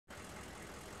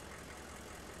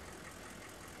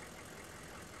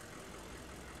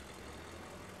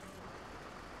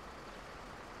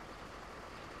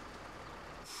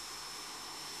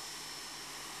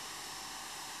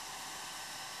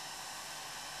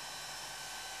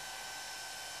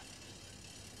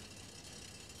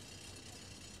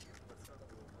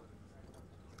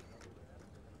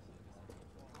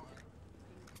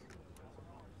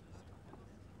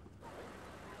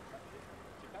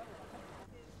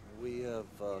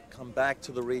have come back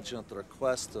to the region at the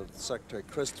request of Secretary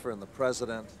Christopher and the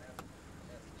President.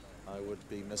 I would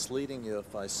be misleading you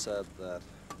if I said that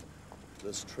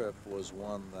this trip was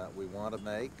one that we want to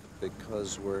make,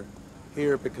 because we're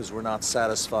here because we're not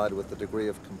satisfied with the degree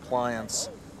of compliance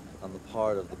on the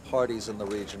part of the parties in the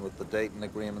region with the Dayton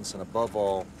agreements, and above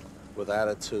all with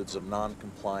attitudes of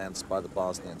non-compliance by the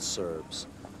Bosnian Serbs.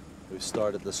 We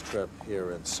started this trip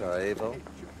here in Sarajevo.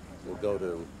 We'll go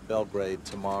to Belgrade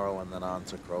tomorrow and then on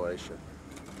to Croatia.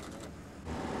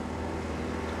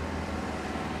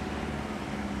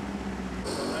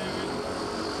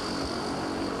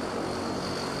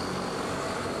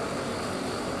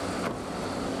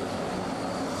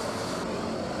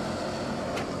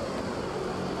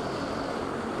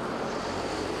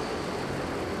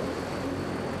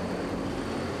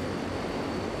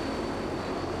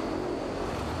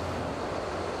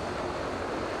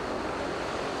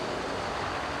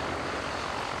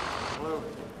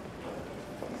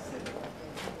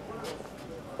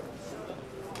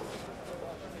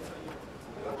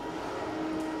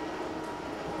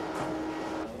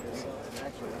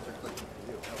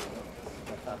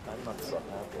 I'm not so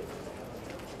happy.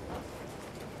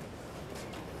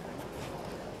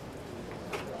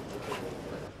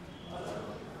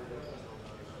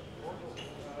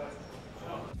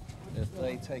 If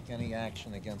they take any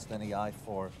action against any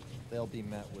IFOR, they'll be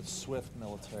met with swift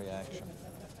military action.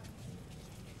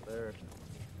 The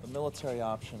military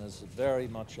option is very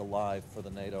much alive for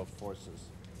the NATO forces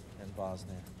in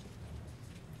Bosnia.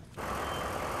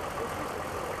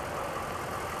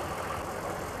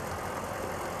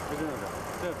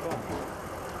 Все,